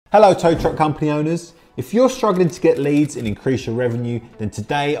Hello tow truck company owners. If you're struggling to get leads and increase your revenue, then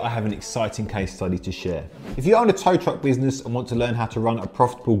today I have an exciting case study to share. If you own a tow truck business and want to learn how to run a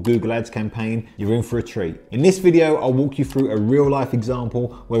profitable Google Ads campaign, you're in for a treat. In this video, I'll walk you through a real life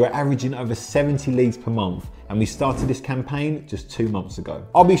example where we're averaging over 70 leads per month, and we started this campaign just 2 months ago.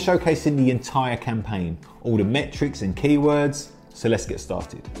 I'll be showcasing the entire campaign, all the metrics and keywords. So let's get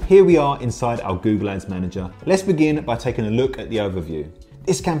started. Here we are inside our Google Ads Manager. Let's begin by taking a look at the overview.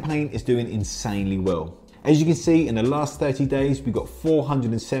 This campaign is doing insanely well. As you can see, in the last 30 days, we got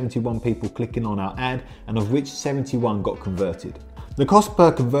 471 people clicking on our ad, and of which 71 got converted. The cost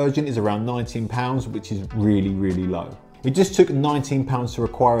per conversion is around £19, which is really low. It just took £19 to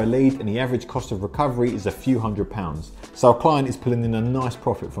acquire a lead, and the average cost of recovery is a few £100s. So our client is pulling in a nice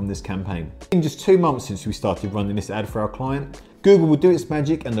profit from this campaign. In just 2 months since we started running this ad for our client, Google will do its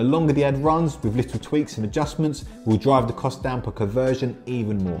magic, and the longer the ad runs with little tweaks and adjustments will drive the cost down per conversion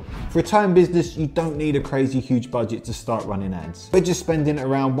even more. For a towing business, you don't need a crazy huge budget to start running ads. We're just spending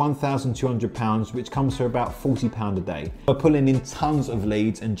around £1,200, which comes to about £40 a day. We're pulling in tons of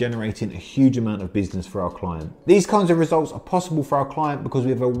leads and generating a huge amount of business for our client. These kinds of results are possible for our client because we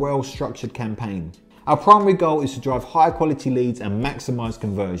have a well-structured campaign. Our primary goal is to drive high quality leads and maximize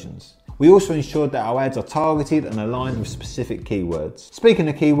conversions. We also ensured that our ads are targeted and aligned with specific keywords. Speaking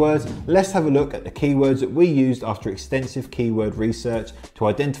of keywords, let's have a look at the keywords that we used after extensive keyword research to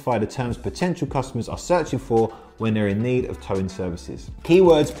identify the terms potential customers are searching for when they're in need of towing services.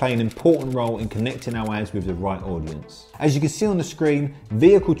 Keywords play an important role in connecting our ads with the right audience. As you can see on the screen,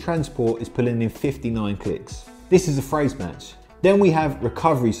 vehicle transport is pulling in 59 clicks. This is a phrase match. Then we have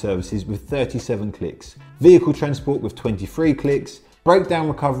recovery services with 37 clicks, vehicle transport with 23 clicks, breakdown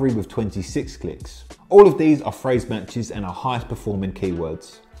recovery with 26 clicks. All of these are phrase matches and our highest performing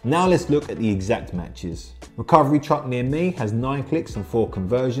keywords. Now let's look at the exact matches. Recovery truck near me has 9 clicks and 4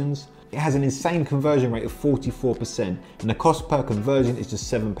 conversions. It has an insane conversion rate of 44%, and the cost per conversion is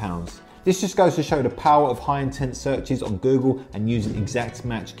just £7. This just goes to show the power of high intent searches on Google and using exact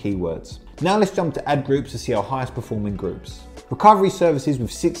match keywords. Now let's jump to ad groups to see our highest performing groups. Recovery services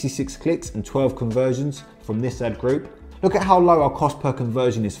with 66 clicks and 12 conversions from this ad group. Look at how low our cost per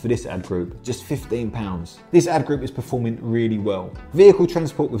conversion is for this ad group, just £15. This ad group is performing really well. Vehicle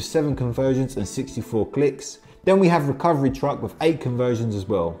transport with 7 conversions and 64 clicks. Then we have recovery truck with 8 conversions as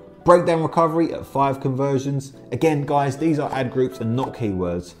well. Breakdown recovery at 5 conversions. Again guys, these are ad groups and not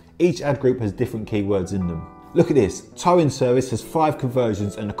keywords. Each ad group has different keywords in them. Look at this, towing service has 5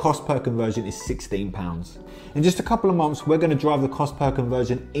 conversions and the cost per conversion is £16. In just a couple of months, we're going to drive the cost per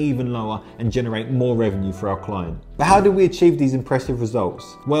conversion even lower and generate more revenue for our client. But how do we achieve these impressive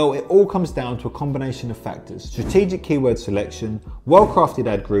results? Well, it all comes down to a combination of factors: strategic keyword selection, well-crafted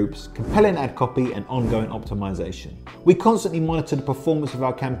ad groups, compelling ad copy, and ongoing optimization. We constantly monitor the performance of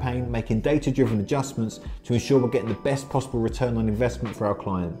our campaign, making data-driven adjustments to ensure we're getting the best possible return on investment for our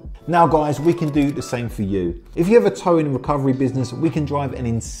client. Now guys, we can do the same for you. If you have a towing and recovery business, we can drive an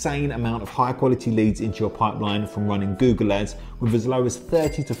insane amount of high quality leads into your pipeline from running Google Ads with as low as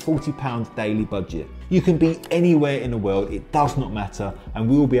 £30 to £40 daily budget. You can be anywhere in the world, it does not matter, and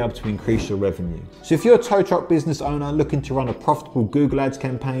we will be able to increase your revenue. So if you're a tow truck business owner looking to run a profitable Google Ads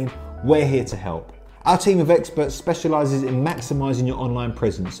campaign, we're here to help. Our team of experts specializes in maximizing your online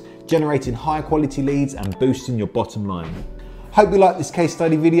presence, generating high quality leads and boosting your bottom line. Hope you liked this case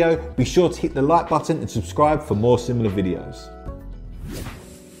study video. Be sure to hit the like button and subscribe for more similar videos.